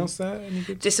anything else there? Any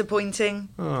good? Disappointing.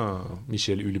 Oh,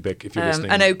 Michel Houellebecq, if you're listening.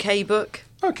 An okay book.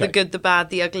 Okay. The Good, the Bad,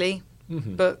 the Ugly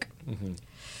book. Mm-hmm.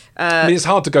 I mean, it's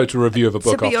hard to go to a review of a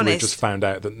book after we've just found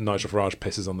out that Nigel Farage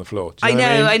pisses on the floor. I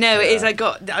know. It is.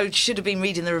 I should have been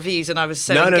reading the reviews, and I was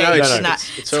so engaged in that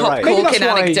top-corking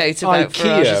anecdote about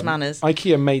Farage's manners.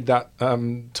 IKEA made that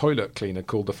toilet cleaner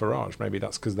called the Farage. Maybe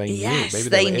that's because they knew. Yes, Maybe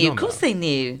they knew. Of course they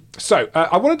knew. So,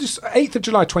 I want to do 8th of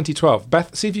July 2012.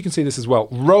 Beth, see if you can see this as well.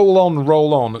 Roll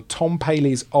On, Tom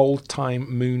Paley's Old-Time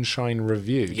Moonshine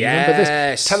Review. Do you remember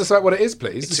this? Tell us about what it is,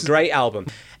 please. It's a great album.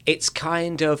 It's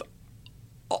kind of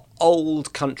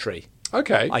old country.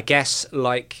 Okay. I guess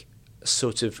like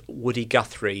sort of Woody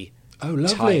Guthrie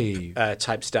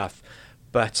type stuff.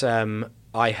 But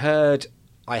I heard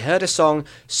a song,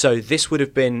 so this would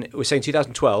have been, we're saying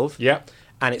 2012. Yeah.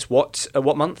 And it's what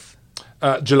month?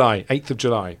 July, 8th of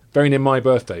July. Very near my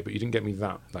birthday, but you didn't get me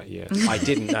that year. I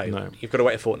didn't know. No. You've got to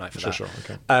wait a fortnight for that. Sure,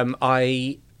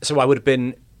 okay. So I would have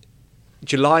been,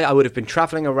 July, I would have been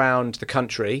travelling around the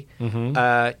country,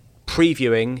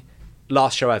 previewing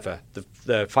Last Show Ever,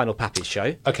 the final Pappy's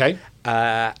show. Okay.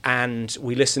 And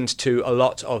we listened to a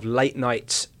lot of late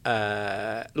night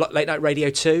Radio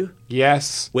 2.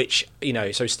 Yes. Which,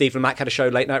 so Stephen Mack had a show,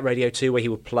 Late Night Radio 2, where he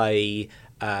would play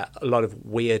a lot of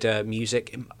weirder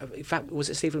music. In fact, was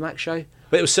it Stephen Mack's show?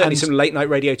 But it was certainly some Late Night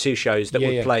Radio 2 shows that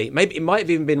would play. Maybe it might have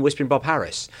even been Whispering Bob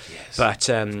Harris. Yes. But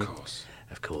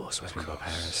of course, Whispering Bob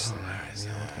Harris.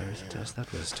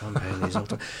 That was Tom Paley's old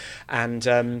time.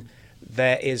 And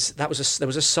there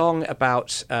was a song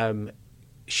about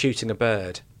shooting a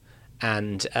bird,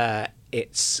 and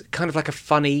it's kind of like a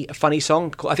funny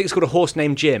song. I think it's called A Horse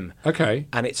Named Jim. Okay.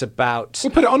 And it's about...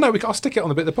 We'll put it on now. I'll stick it on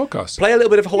the bit of the podcast. Play a little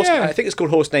bit of a horse... Yeah. I think it's called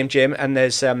Horse Named Jim, and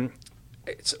there's...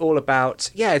 it's all about...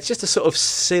 Yeah, it's just a sort of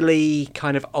silly,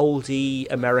 kind of oldie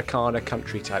Americana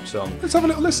country type song. Let's have a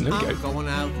little listen. Here we go. I'm going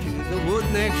out to the wood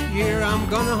next year. I'm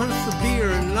going to hunt for deer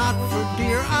and not for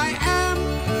deer.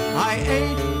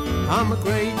 I'm a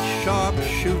great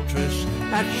sharpshootress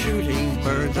at shooting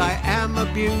birds. I am a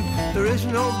beaut. There is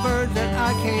no bird that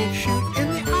I can't shoot. In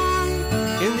the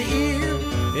eye, in the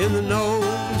ear, in the nose,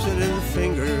 and in the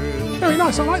fingers. Very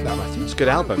nice. I like that, Matthew. It's a good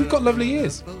album. We've got lovely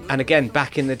ears. And again,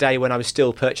 back in the day when I was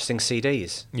still purchasing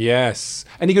CDs. Yes.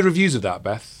 Any good reviews of that,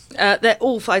 Beth? They're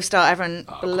all 5-star. Everyone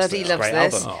bloody loves Great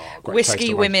this. album.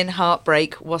 Whiskey, Women,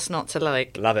 Heartbreak. What's not to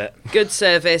like? Love it. Good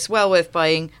service. Well worth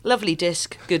buying. Lovely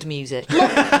disc. Good music.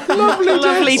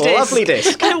 Lovely disc. Lovely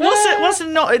disc. Was it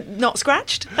not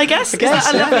scratched? I guess. Is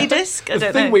that a lovely disc? I The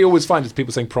don't thing know. we always find is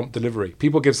people saying prompt delivery.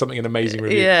 People give something an amazing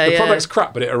review. The product's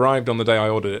crap, but it arrived on the day I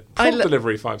ordered it. Prompt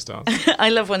delivery, 5 stars. I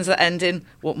love ones that end in,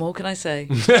 what more can I say?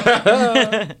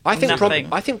 I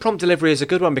think prompt delivery is a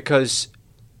good one because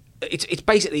it's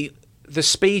basically the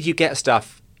speed you get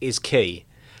stuff is key.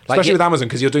 Especially with Amazon,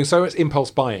 because you're doing so much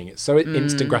impulse buying. It's so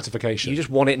instant gratification. You just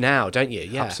want it now, don't you?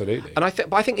 Yeah, absolutely. And I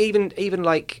think even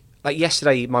like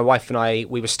yesterday, my wife and I,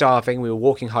 we were starving. We were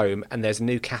walking home, and there's a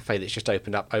new cafe that's just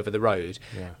opened up over the road.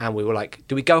 Yeah. And we were like,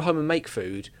 do we go home and make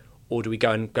food, or do we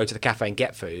go to the cafe and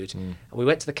get food? And we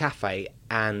went to the cafe,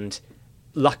 and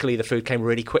luckily the food came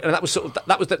really quick. And that was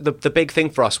the big thing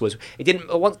for us was it didn't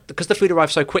because the food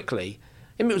arrived so quickly.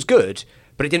 I mean, it was good,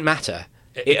 but it didn't matter.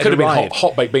 It could have been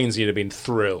hot baked beans. You'd have been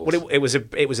thrilled. Well, it was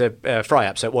a fry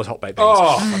up, so it was hot baked beans.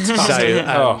 Oh, fantastic!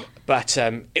 But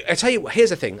I tell you, here's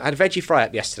the thing. I had a veggie fry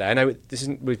up yesterday. I know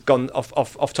we've gone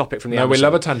off topic from the. No, Amazon. we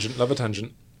love a tangent. Love a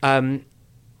tangent.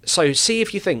 So see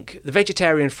if you think the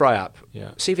vegetarian fry up.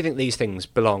 Yeah. See if you think these things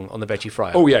belong on the veggie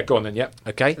fry up. Oh yeah, go on then. Yep.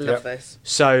 Okay. Love this.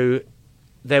 So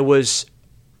there was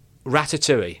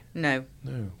ratatouille. No.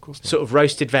 No, of course not. Sort of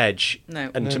roasted veg.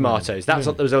 No. And tomatoes. There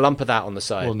was a lump of that on the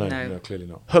side. Well, no, clearly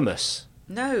not. Hummus.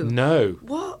 No.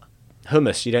 What?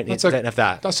 Hummus. You don't have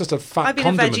that. That's just a fat I've been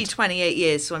condiment. a veggie 28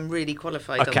 years, so I'm really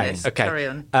qualified on this. Okay. Carry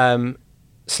on.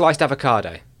 Sliced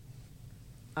avocado.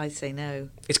 I say no.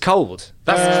 It's cold.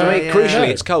 That's for me. Crucially,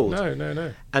 it's cold.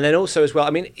 No. And then also as well, I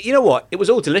mean, you know what? It was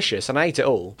all delicious, and I ate it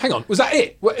all. Hang on, was that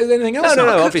it? Was there anything else? No.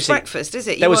 Cooked Obviously, breakfast, is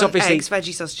it? There You was want obviously eggs,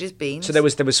 veggie sausages, beans. So there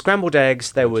was scrambled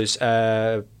eggs. There was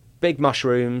big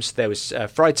mushrooms. There was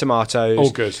fried tomatoes.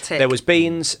 All good. Tick. There was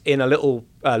beans in a little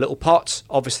pot.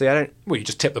 Obviously, I don't. Well, you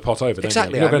just tip the pot over.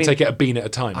 Exactly. You're not going to take it a bean at a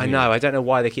time. I know. I don't know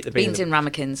why they keep the beans in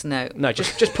ramekins. No. No,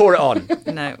 just pour it on.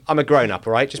 No. I'm a grown up,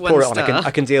 all right. Just pour it on.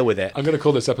 I can deal with it. I'm going to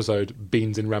call this episode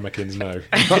 "Beans in Ramekins." No,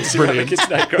 that's brilliant.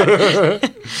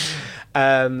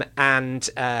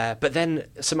 But then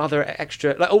some other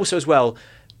extra, like also as well.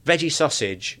 Veggie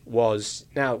sausage was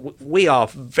now we are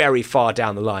very far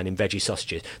down the line in veggie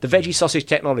sausages. The veggie sausage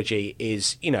technology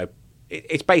is,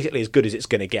 it's basically as good as it's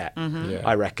going to get. Mm-hmm.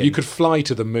 I reckon you could fly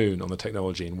to the moon on the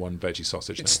technology in one veggie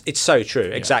sausage. It's so true.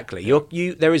 Yeah. Exactly.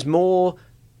 There is more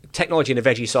technology in a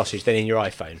veggie sausage than in your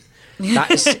iPhone.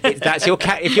 That's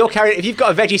if you've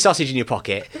got a veggie sausage in your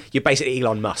pocket, you're basically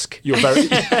Elon Musk. You're very.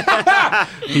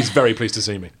 He's very pleased to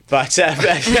see me. But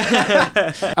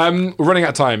we're running out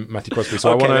of time, Matthew Crosby.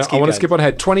 So Okay, I want to skip on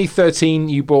ahead. 2013,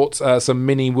 you bought some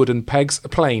mini wooden pegs,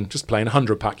 plain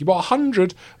 100 pack. You bought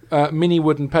 100 mini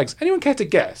wooden pegs. Anyone care to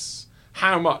guess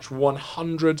how much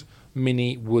 100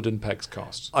 mini wooden pegs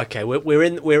cost? Okay, we're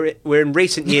in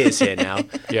recent years here now.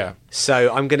 Yeah.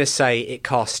 So I'm going to say it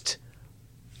cost.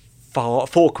 £4,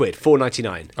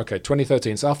 $4.99. Okay,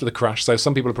 2013. So after the crash. So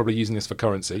some people are probably using this for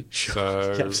currency. Sure.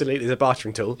 So Yeah, absolutely, it's a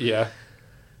bartering tool. Yeah.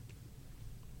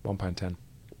 £1.10.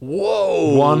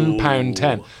 Whoa.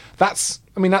 £1.10. That's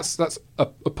a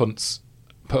punce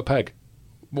per peg.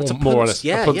 More or less.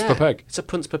 Yeah, a punce per peg. It's a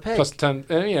punce per peg. Plus 10.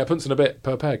 A punce and a bit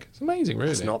per peg. It's amazing,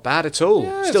 really. It's not bad at all.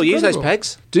 Yeah, Still use those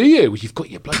pegs. Do you? Well, you've got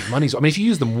your bloody money's. I mean, if you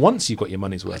use them once, you've got your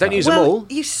money's worth. I don't use them all.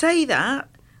 You say that,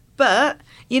 but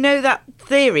you know that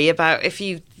theory about if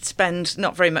you spend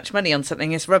not very much money on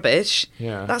something, it's rubbish.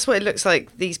 Yeah. That's what it looks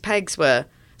like these pegs were.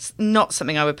 Not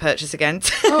something I would purchase again.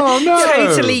 Oh, no.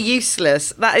 Totally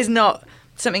useless. That is not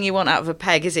something you want out of a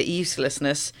peg, is it?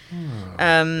 Uselessness.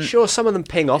 Sure, some of them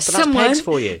ping off, but that's pegs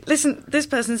for you. Listen, this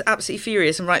person's absolutely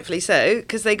furious, and rightfully so,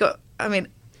 because they got,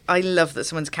 I love that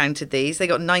someone's counted these. They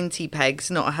got 90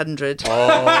 pegs, not 100.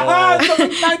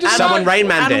 Oh. Someone Rain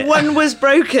Manned it. And one was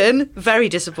broken. Very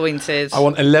disappointed. I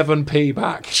want 11p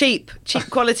back. Cheap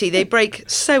quality. They break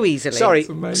so easily.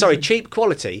 Sorry, cheap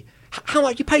quality. How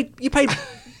much you paid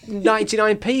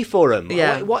 99p for them?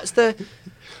 Yeah. What's the...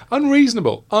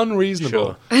 Unreasonable.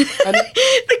 Sure.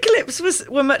 The clips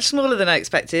were much smaller than I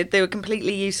expected. They were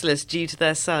completely useless due to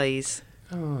their size.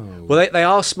 Oh. Well, they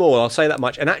are small, I'll say that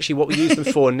much. And actually, what we use them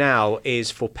for now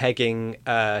is for pegging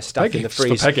stuff in the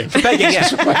freezer. For pegging. For pegging, yeah.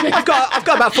 I've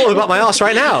got about 4 of them up my arse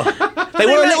right now. They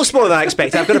were a little smaller than I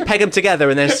expected. I've got to peg them together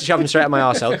and then shove them straight out my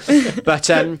arsehole. But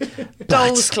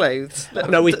dolls' clothes.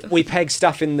 No, we peg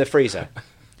stuff in the freezer.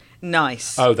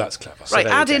 Nice. Oh, that's clever. Right,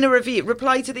 add in a review.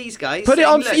 Reply to these guys. Put it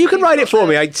on. You can write it for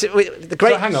me.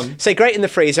 Hang on. Say great in the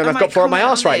freezer, and I've got 4 on my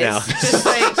arse right now.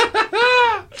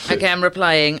 Okay, I'm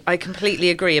replying. I completely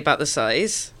agree about the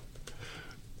size.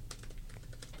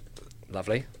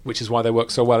 Lovely. which is why they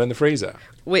work so well in the freezer.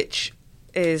 Which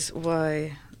is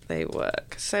why they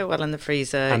work so well in the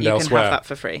freezer. And you elsewhere. can have that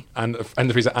for free. And in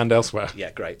the freezer and elsewhere.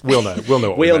 Yeah, great. We'll know.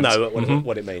 We'll know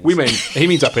what it means. We mean he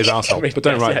means up his arsehole, but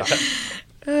don't write that.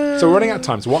 So we're running out of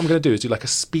time. So what I'm going to do is do like a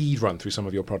speed run through some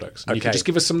of your products. And you can just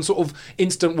give us some sort of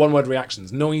instant one-word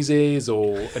reactions, noises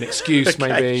or an excuse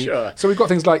maybe. Sure. So we've got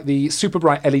things like the super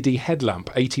bright LED headlamp,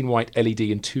 18 white LED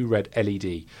and 2 red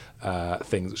LED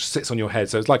things, which sits on your head.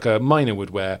 So it's like a miner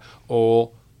would wear,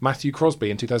 or Matthew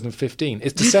Crosby in 2015.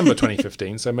 It's December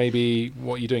 2015, so maybe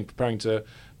what are you doing? Preparing to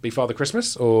be Father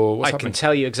Christmas, or what's happening? I can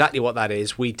tell you exactly what that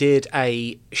is. We did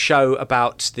a show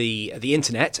about the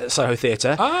internet at Soho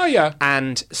Theatre. Ah, yeah.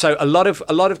 And so a lot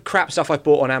of crap stuff I've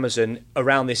bought on Amazon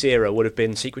around this era would have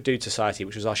been Secret Dude Society,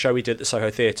 which was our show we did at the Soho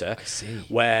Theatre. I see.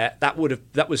 Where that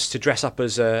was to dress up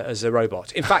as a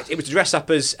robot. In fact, it was to dress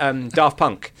up as Daft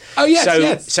Punk. Oh yes,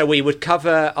 yes. So we would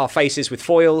cover our faces with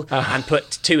foil and put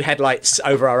 2 headlights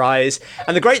over our eyes.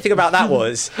 And the great thing about that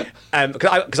was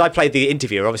because I played the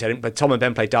interviewer, obviously I didn't, but Tom and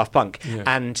Ben played Daft Punk,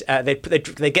 and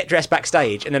they get dressed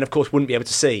backstage, and then of course wouldn't be able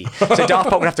to see. So Daft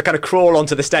Punk would have to kind of crawl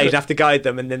onto the stage and have to guide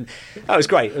them, and then it was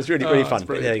great. It was really fun.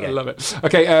 There you go. I love it.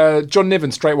 Okay, John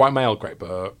Niven, Straight White Male, great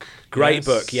book. Great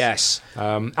book, yes.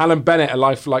 Alan Bennett, A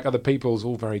Life Like Other People's,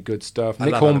 all very good stuff.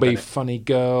 Nick Hornby, Funny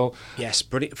Girl. Yes,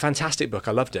 brilliant, fantastic book.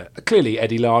 I loved it. Clearly,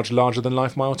 Eddie Large, Larger Than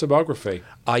Life, my autobiography.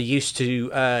 I used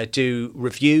to do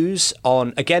reviews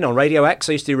on Radio X.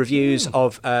 I used to do reviews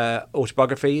of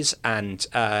autobiographies, and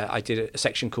I did a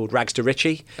section called Rags to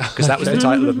Richie, because that was the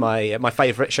title of my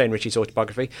favourite Shane Ritchie's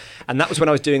autobiography, and that was when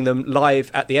I was doing them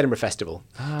live at the Edinburgh Festival.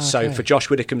 So for Josh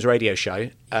Widdicombe's radio show,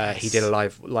 he did a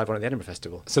live one at the Edinburgh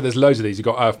Festival. So there's loads of these. You've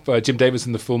got Jim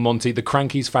Davison, The Full Monty, The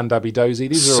Crankies, Fandabby Dozy.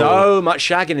 These are so much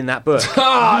shagging in that book.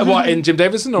 What, in Jim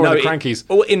Davison or in The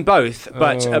Crankies? In both,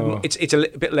 but it's a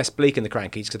bit less bleak in The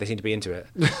Crankies because they seem to be into it.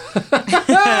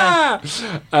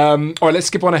 All right, let's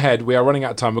skip on ahead. We are running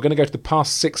out of time. We're going to go to the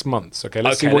past 6 months. Okay,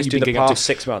 let's see what you've been getting up to.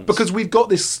 6 months. Because we've got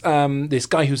this this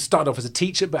guy who started off as a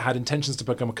teacher but had intentions to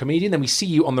become a comedian. Then we see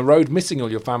you on the road missing all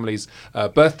your family's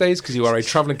birthdays because you are a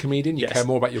travelling comedian. You care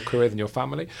more about your career than your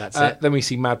family. That's it. Then we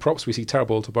see Mad Props. We see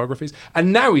terrible autobiographies.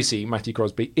 And now we see Matthew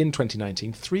Crosby in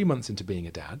 2019, 3 months into being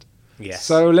a dad. Yes.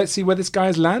 So let's see where this guy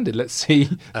has landed. Let's see.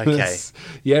 Okay.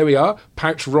 Yeah, we are.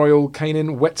 Pouch Royal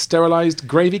Canin Wet Sterilised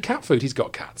Gravy Cat Food. He's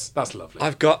got cats. That's lovely.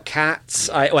 I've got cats.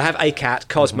 I have a cat,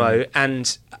 Cosmo.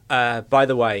 And by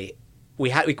the way, we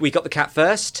got the cat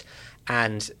first,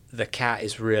 and the cat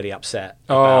is really upset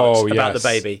about the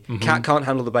baby. Cat can't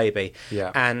handle the baby.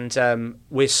 Yeah. And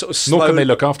we're sort of Nor can they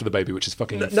look after the baby, which is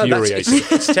fucking infuriating.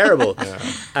 It's terrible.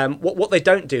 What they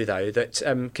don't do, though,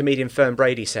 that comedian Fern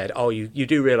Brady said, you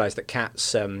do realise that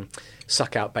cats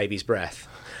suck out baby's breath.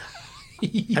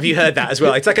 Have you heard that as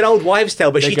well? It's like an old wives'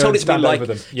 tale, but she told it to me like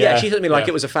she told me like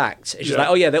it was a fact. She's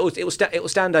like, it will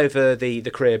stand over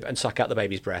the crib and suck out the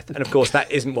baby's breath, and of course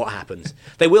that isn't what happens.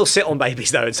 They will sit on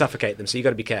babies though and suffocate them, so you got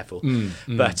to be careful.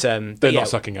 But they're not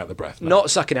sucking out the breath. No.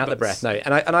 Not sucking out the breath, no.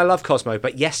 And I love Cosmo,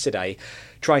 but yesterday,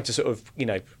 trying to sort of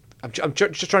I'm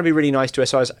just trying to be really nice to her.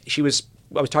 So I was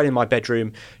tidying my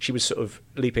bedroom. She was sort of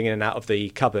leaping in and out of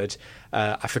the cupboard.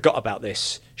 I forgot about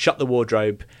this. Shut the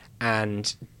wardrobe,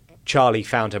 and Charlie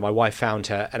found her. My wife found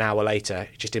her an hour later,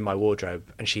 just in my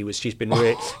wardrobe, and she's been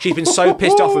so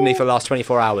pissed off with me for the last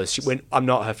 24 hours. I'm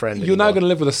not her friend. You're now going to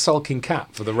live with a sulking cat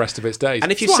for the rest of its days.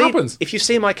 And if you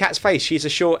see my cat's face, she's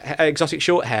a exotic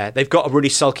short hair. They've got a really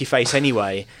sulky face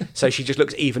anyway, so she just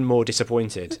looks even more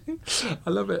disappointed. I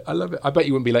love it. I bet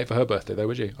you wouldn't be late for her birthday though,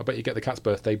 would you? I bet you get the cat's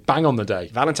birthday bang on the day.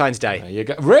 Valentine's Day. There you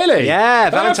go. Really? Yeah,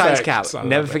 Valentine's cat.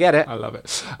 Never forget it. I love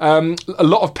it. A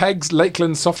lot of pegs.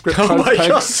 Lakeland soft grip closed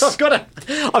pegs.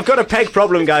 I've got a peg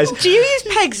problem, guys. Do you use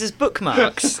pegs as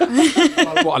bookmarks? What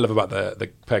I love about the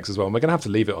pegs as well, and we're going to have to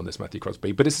leave it on this, Matthew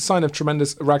Crosby, but it's a sign of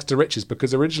tremendous rags to riches,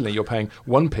 because originally you're paying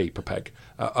 1p per peg,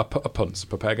 a punce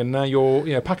per peg, and now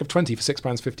you're a pack of 20 for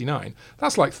 £6.59.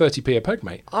 That's like 30p a peg,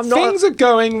 mate. Things are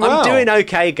going well. I'm doing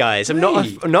okay, guys. I'm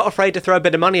not afraid to throw a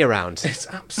bit of money around. It's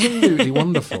absolutely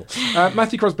wonderful.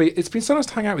 Matthew Crosby, it's been so nice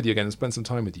to hang out with you again and spend some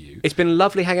time with you. It's been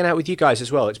lovely hanging out with you guys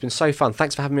as well. It's been so fun.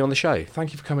 Thanks for having me on the show.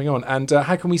 Thank you for coming on. And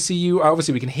how can we see you?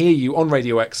 Obviously, we can hear you on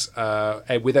Radio X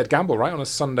with Ed Gamble, right, on a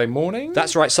Sunday morning?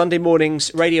 That's right, Sunday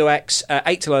mornings, Radio X,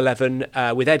 8 till 11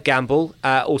 with Ed Gamble.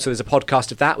 Also, there's a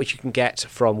podcast of that, which you can get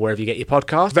from wherever you get your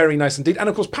podcast. Very nice indeed. And,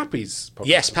 of course, Pappy's podcast.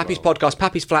 Yes, Pappy's podcast,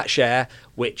 Pappy's Flat Share,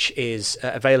 which is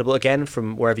available again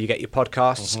from wherever you get your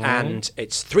podcasts. And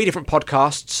it's 3 different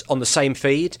podcasts on the same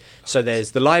feed. So there's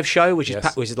the live show, which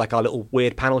is like our little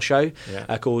weird panel show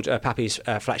called Pappy's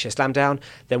Flatshare Slam Down.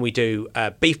 Then we do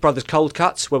Beef Brothers Cold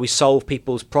Cuts, where we solve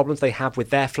people's problems they have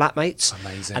with their flatmates.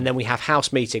 Amazing. And then we have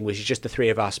House Meeting, which is just the 3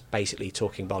 of us basically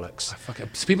talking bollocks.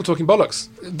 It's people talking bollocks.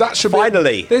 That should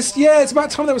finally. It's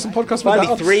about time there was some podcasts.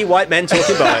 Finally, 3 white men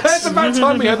talking bollocks. It's about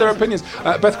time we heard their opinions.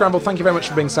 Beth Gramble, thank you very much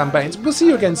for being Sam Baines. We'll see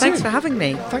you again soon. Thanks for having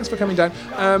me. Thanks for coming down.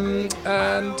 And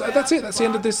that's it. That's the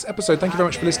end of this episode. Thank you very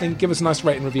much for listening. Give us a nice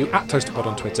rating review at ToasterPod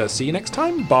on Twitter. See you next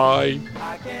time. Bye.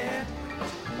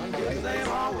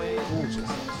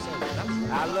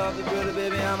 I love you, pretty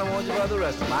baby, and I want you for the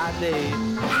rest of my days.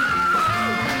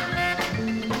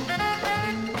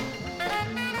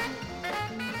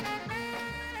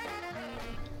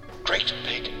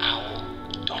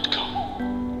 GreatBigOwl.com.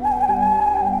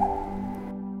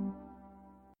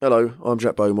 Hello, I'm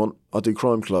Jack Beaumont. I do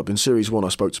Crime Club. In Series 1, I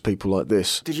spoke to people like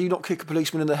this. Did you not kick a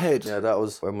policeman in the head? Yeah, that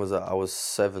was... When was that? I was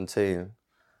 17.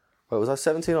 Wait, was I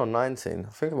 17 or 19?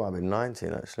 I think it might have been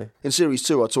 19, actually. In Series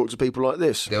 2, I talked to people like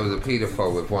this. There was a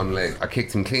paedophile with one leg. I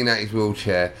kicked him clean out his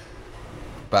wheelchair.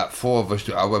 About 4 of us...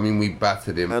 we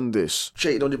battered him. And this.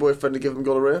 Cheated on your boyfriend and give him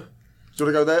gonorrhea? Do you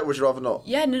want to go there, or would you rather not?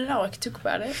 Yeah, no, I could talk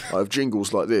about it. I have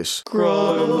jingles like this.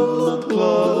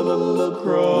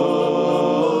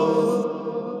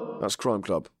 That's Crime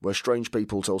Club, where strange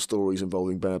people tell stories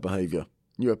involving bad behaviour.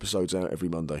 New episodes out every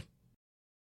Monday.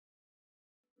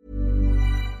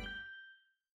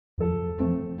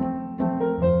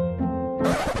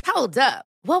 Hold up.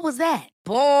 What was that?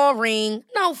 Boring.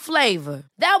 No flavor.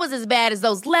 That was as bad as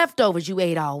those leftovers you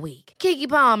ate all week. Keke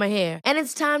Palmer here, and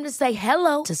it's time to say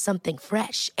hello to something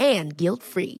fresh and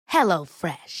guilt-free. Hello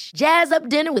Fresh. Jazz up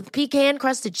dinner with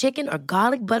pecan-crusted chicken or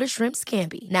garlic butter shrimp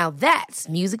scampi. Now that's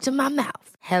music to my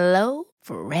mouth. Hello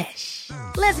Fresh.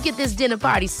 Let's get this dinner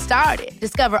party started.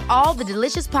 Discover all the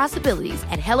delicious possibilities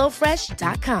at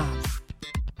HelloFresh.com.